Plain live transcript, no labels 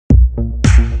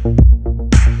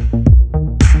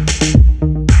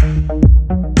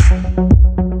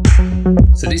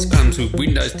with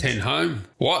Windows 10 Home.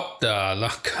 What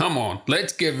the? Come on,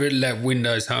 let's get rid of that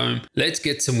Windows Home. Let's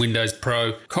get some Windows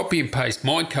Pro. Copy and paste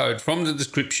my code from the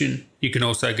description. You can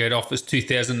also get Office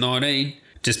 2019.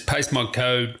 Just paste my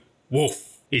code.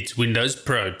 Woof. It's Windows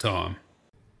Pro time.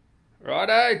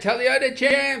 Righto, Toyota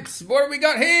champs. What have we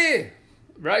got here?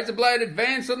 Razer Blade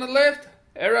Advanced on the left,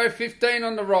 Aero 15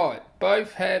 on the right.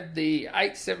 Both have the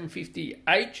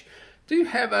 8750H. Do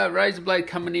have a Razer Blade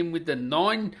coming in with the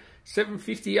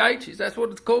 9750H. Is that what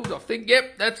it's called? I think,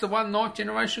 yep, that's the one, 9th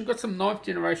generation. Got some 9th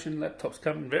generation laptops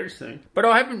coming very soon. But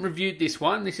I haven't reviewed this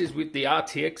one. This is with the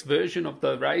RTX version of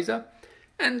the Razer.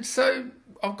 And so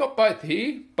I've got both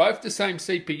here, both the same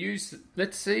CPUs.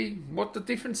 Let's see what the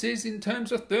difference is in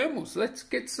terms of thermals. Let's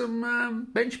get some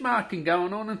benchmarking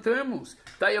going on in thermals.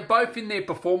 They are both in their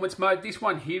performance mode. This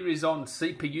one here is on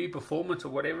CPU performance or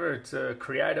whatever. It's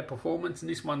creator performance, and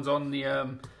this one's on the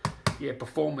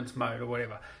performance mode or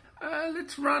whatever.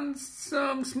 Let's run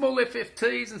some small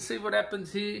FFTs and see what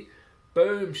happens here.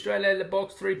 Boom, straight out of the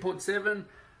box, 3.7.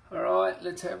 Alright,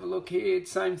 let's have a look here.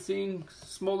 Same thing,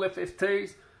 small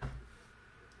FFTs,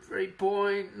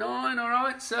 3.9.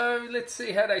 Alright, so let's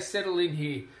see how they settle in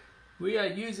here. We are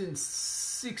using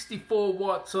 64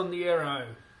 watts on the Aero.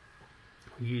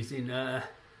 We're using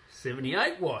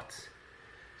 78 watts.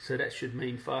 So that should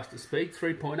mean faster speed,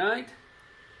 3.8,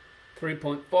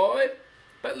 3.5.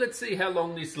 But let's see how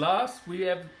long this lasts. We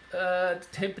have the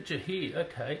temperature here.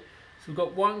 Okay, so we've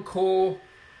got one core.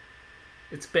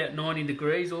 It's about 90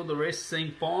 degrees, all the rest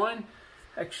seem fine.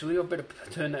 Actually, I better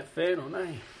turn that fan on,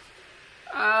 eh?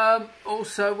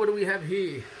 Also, what do we have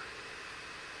here?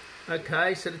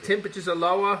 Okay, so the temperatures are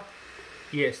lower.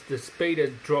 Yes, the speed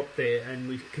has dropped there, and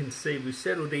we can see we've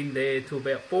settled in there to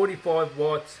about 45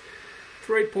 watts,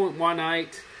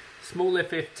 3.18, small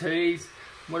FFTs.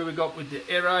 What do we got with the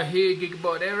Aero here,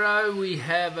 Gigabyte Aero? We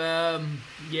have,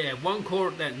 one core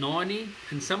at that 90,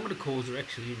 and some of the cores are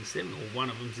actually in the 70s, or one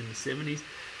of them's in the 70s.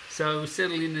 So we're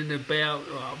settling in about,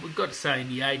 we've got to say in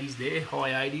the 80s there,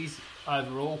 high 80s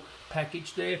overall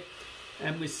package there.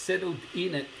 And we're settled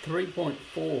in at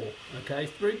 3.4, okay,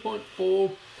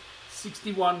 3.4,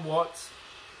 61 watts,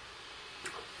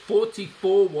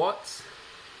 44 watts,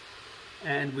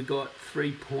 and we got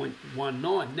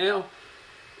 3.19. Now,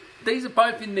 these are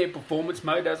both in their performance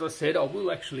mode. As I said, I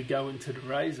will actually go into the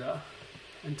Razer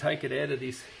and take it out of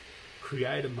this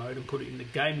creator mode and put it in the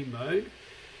gaming mode.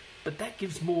 But that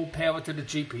gives more power to the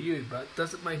GPU. But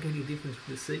does it make any difference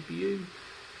with the CPU?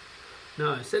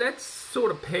 No. So that's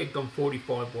sort of pegged on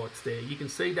 45 watts there. You can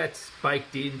see that's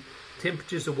baked in.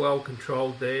 Temperatures are well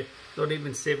controlled there. Not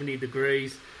even 70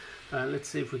 degrees. Let's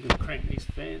see if we can crank these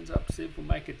fans up, see if we'll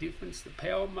make a difference. The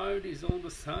power mode is all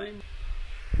the same.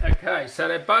 Okay, so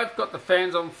they've both got the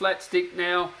fans on flat stick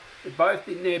now. They're both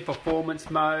in their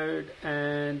performance mode,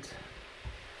 and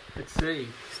let's see,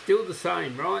 still the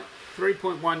same, right?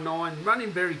 3.19,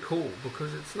 running very cool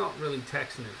because it's not really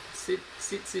taxing it.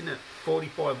 Sits in at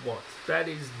 45 watts. That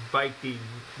is baked in.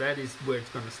 That is where it's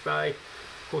going to stay.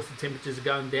 Of course, the temperatures are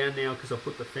going down now because I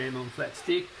put the fan on flat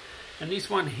stick. And this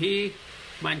one here,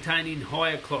 maintaining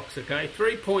higher clocks, okay?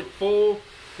 3.4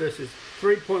 versus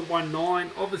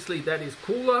 3.19. Obviously that is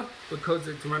cooler because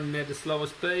it's running at a slower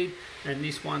speed, and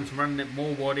this one's running at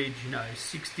more wattage,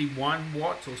 61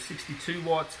 watts or 62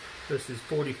 watts versus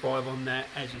 45 on that,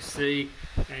 as you see.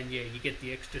 And yeah, you get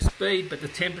the extra speed. But the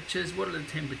temperatures, what are the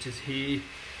temperatures here?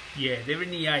 Yeah, they're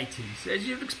in the 80s. As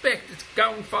you'd expect, it's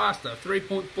going faster.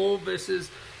 3.4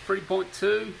 versus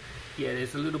 3.2. Yeah,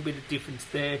 there's a little bit of difference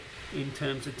there in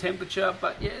terms of temperature,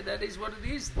 but yeah, that is what it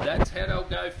is. That's how they'll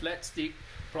go flat stick.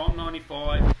 Prime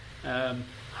 95, 100%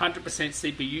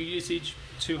 CPU usage,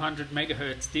 200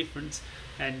 megahertz difference,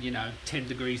 and 10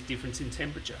 degrees difference in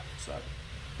temperature. So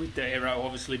with the Aero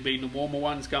obviously being the warmer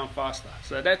ones, going faster.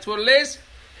 So that's what it is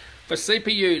for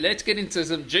CPU. Let's get into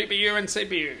some GPU and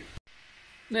CPU.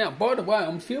 Now, by the way,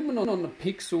 I'm filming on the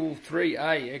Pixel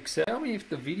 3a XL. Tell me if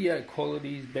the video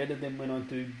quality is better than when I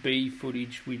do B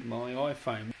footage with my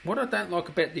iPhone. What I don't like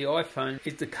about the iPhone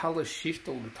is the colours shift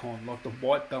all the time, like the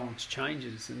white balance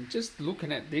changes. And just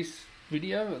looking at this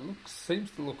video, it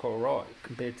seems to look alright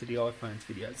compared to the iPhone's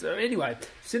video. So anyway,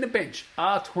 Cinebench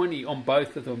R20 on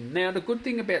both of them. Now, the good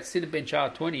thing about Cinebench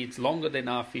R20, it's longer than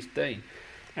R15.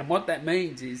 And what that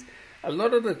means is, a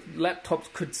lot of the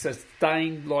laptops could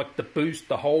sustain like the boost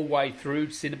the whole way through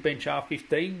Cinebench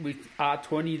R15. With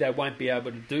R20, they won't be able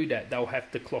to do that. They'll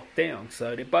have to clock down.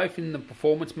 So they're both in the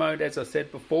performance mode, as I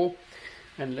said before.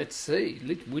 And let's see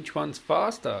which one's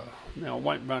faster. Now, I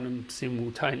won't run them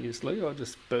simultaneously. I'll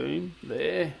just boom,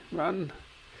 there, run,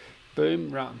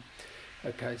 boom, run.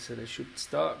 Okay, so they should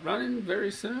start running very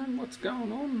soon. What's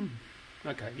going on?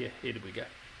 Okay, yeah, here we go.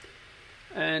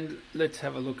 And let's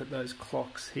have a look at those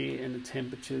clocks here and the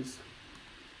temperatures.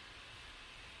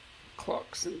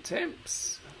 Clocks and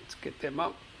temps. Let's get them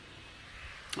up.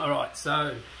 Alright,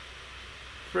 so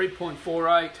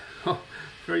 3.48,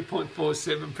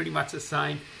 3.47, pretty much the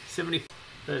same. 70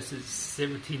 versus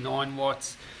 79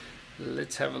 watts.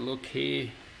 Let's have a look here.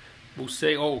 We'll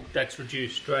see. Oh, that's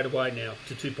reduced straight away now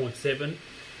to 2.7.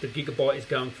 The Gigabyte is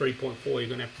going 3.4. You're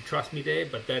going to have to trust me there,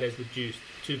 but that has reduced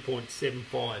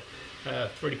 2.75.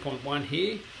 3.1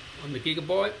 here on the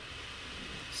Gigabyte.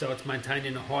 So it's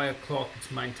maintaining a higher clock.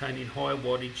 It's maintaining higher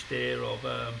wattage there of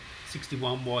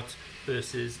 61 watts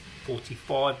versus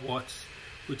 45 watts,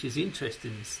 which is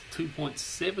interesting. It's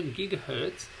 2.7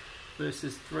 gigahertz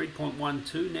versus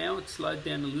 3.12 now. It's slowed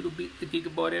down a little bit, the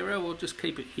Gigabyte Aero. I'll just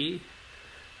keep it here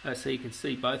so you can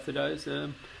see both of those.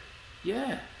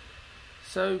 Yeah,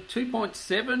 so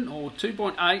 2.7 or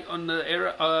 2.8 on the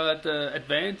Aero, the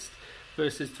Advanced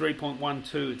versus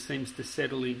 3.12. It seems to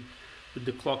settle in with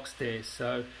the clocks there.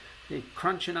 So they're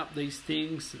crunching up these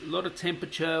things. A lot of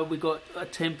temperature. We got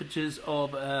temperatures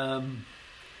of about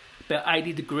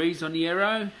 80 degrees on the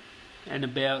Aero, and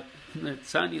about,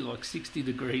 it's only like 60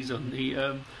 degrees on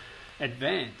the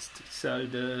Advanced. So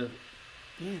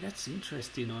yeah, that's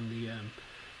interesting on the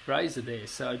Razer there.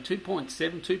 So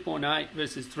 2.7, 2.8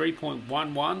 versus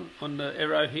 3.11 on the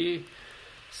Aero here.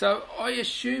 So I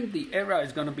assume the Aero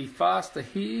is going to be faster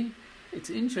here. It's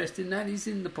interesting, that is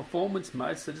in the performance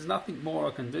mode, so there's nothing more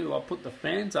I can do. I'll put the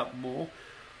fans up more.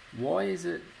 Why is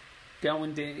it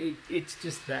going down? It's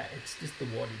just that. It's just the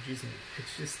wattage, isn't it?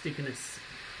 It's just sticking at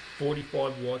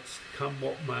 45 watts, come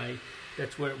what may.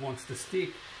 That's where it wants to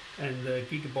stick. And the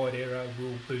Gigabyte Aero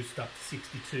will boost up to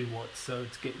 62 watts, so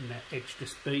it's getting that extra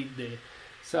speed there.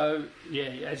 So yeah,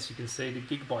 as you can see, the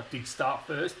Gigabyte did start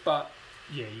first, but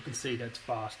yeah, you can see that's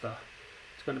faster.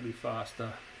 It's going to be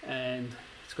faster, and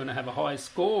it's going to have a higher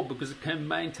score because it can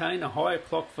maintain a higher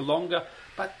clock for longer.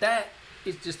 But that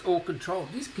is just all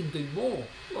controlled. This can do more.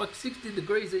 Like 60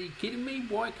 degrees, are you kidding me?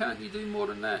 Why can't you do more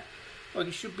than that? Like,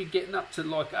 you should be getting up to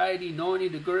like 80, 90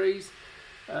 degrees.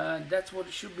 That's what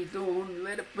it should be doing.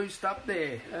 Let it boost up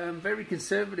there. Very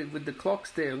conservative with the clocks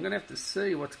there. I'm going to have to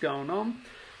see what's going on.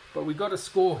 But we got a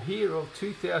score here of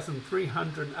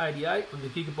 2,388 on the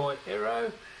Gigabyte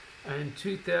Aero and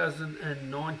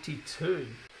 2,092.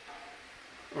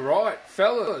 Alright,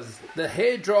 fellas, the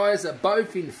hair dryers are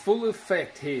both in full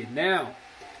effect here. Now,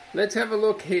 let's have a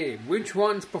look here. Which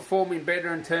one's performing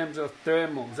better in terms of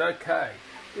thermals? Okay,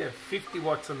 we have 50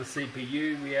 watts on the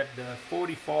CPU. We have the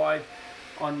 45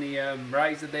 on the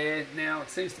Razer there. Now, it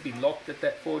seems to be locked at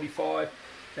that 45.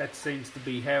 That seems to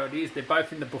be how it is. They're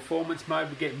both in the performance mode.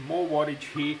 We're getting more wattage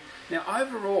here. Now,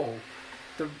 overall,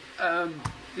 the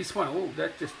this one, oh,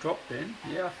 that just dropped then.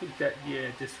 Yeah, I think that,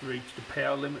 yeah, just reached the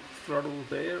power limit throttle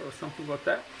there or something like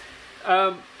that.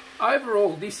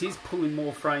 Overall, this is pulling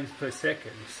more frames per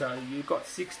second. So you've got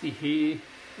 60 here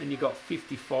and you've got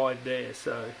 55 there.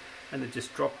 So, and it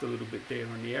just dropped a little bit there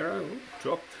on the Aero. Oh,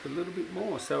 dropped a little bit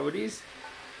more. So it is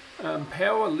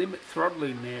power limit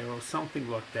throttling there or something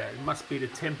like that. It must be the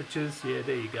temperatures. Yeah,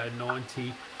 there you go, 90.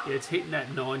 Yeah, it's hitting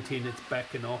that 90 and it's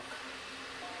backing off.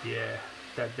 Yeah,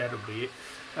 that'll be it.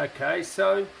 Okay,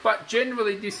 so, but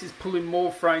generally this is pulling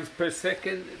more frames per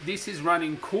second. This is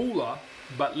running cooler,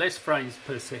 but less frames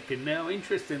per second. Now,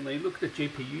 interestingly, look at the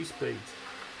GPU speeds.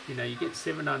 You know, you get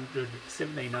 700,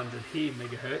 1700 here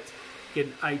megahertz,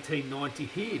 getting 1890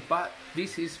 here, but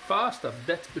this is faster.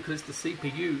 That's because the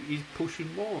CPU is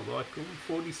pushing more, like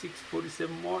 46,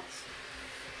 47 watts.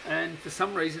 And for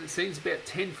some reason, it seems about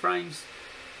 10 frames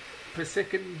per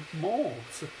second more.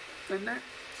 So, and that's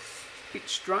a bit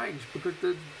strange because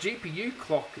the GPU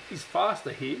clock is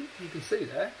faster here. You can see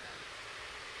that.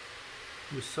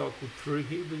 We cycled through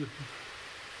here. We'll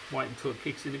wait until it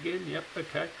kicks in again. Yep,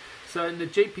 okay. So the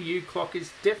GPU clock is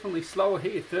definitely slower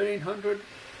here. 1300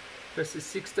 versus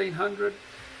 1600.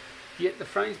 Yet the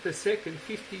frames per second,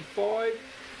 55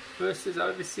 versus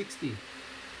over 60.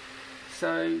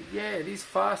 So yeah, it is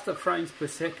faster frames per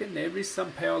second. There is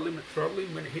some power limit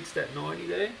throttling when it hits that 90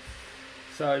 there.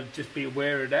 So just be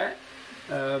aware of that.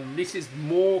 This is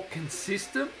more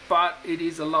consistent, but it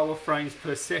is a lower frames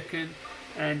per second,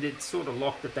 and it's sort of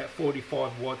locked at that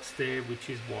 45 watts there, which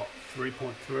is what,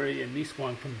 3.3, and this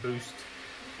one can boost.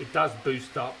 It does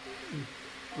boost up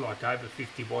like over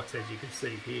 50 watts, as you can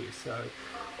see here. So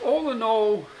all in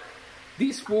all,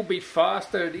 this will be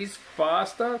faster. It is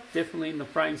faster, definitely in the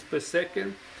frames per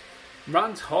second.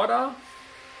 Runs hotter,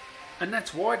 and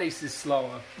that's why this is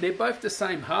slower. They're both the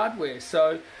same hardware,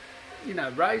 so you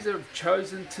know, Razer have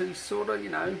chosen to sort of,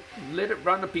 you know, let it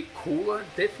run a bit cooler.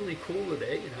 Definitely cooler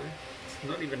there, you know.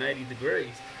 not even 80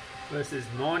 degrees, versus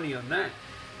 90 on that.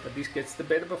 But this gets the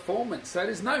better performance. So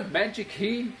there's no magic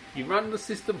here. You run the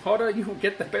system hotter, you'll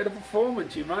get the better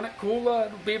performance. You run it cooler,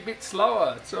 it'll be a bit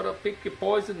slower. Sort of pick your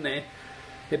poison there.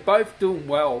 They're both doing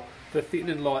well for thin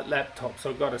and light laptops,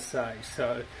 I've got to say.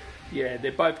 So yeah,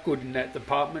 they're both good in that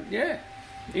department. Yeah,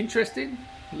 interesting.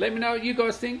 Let me know what you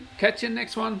guys think. Catch you in the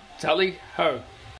next one. Tally ho.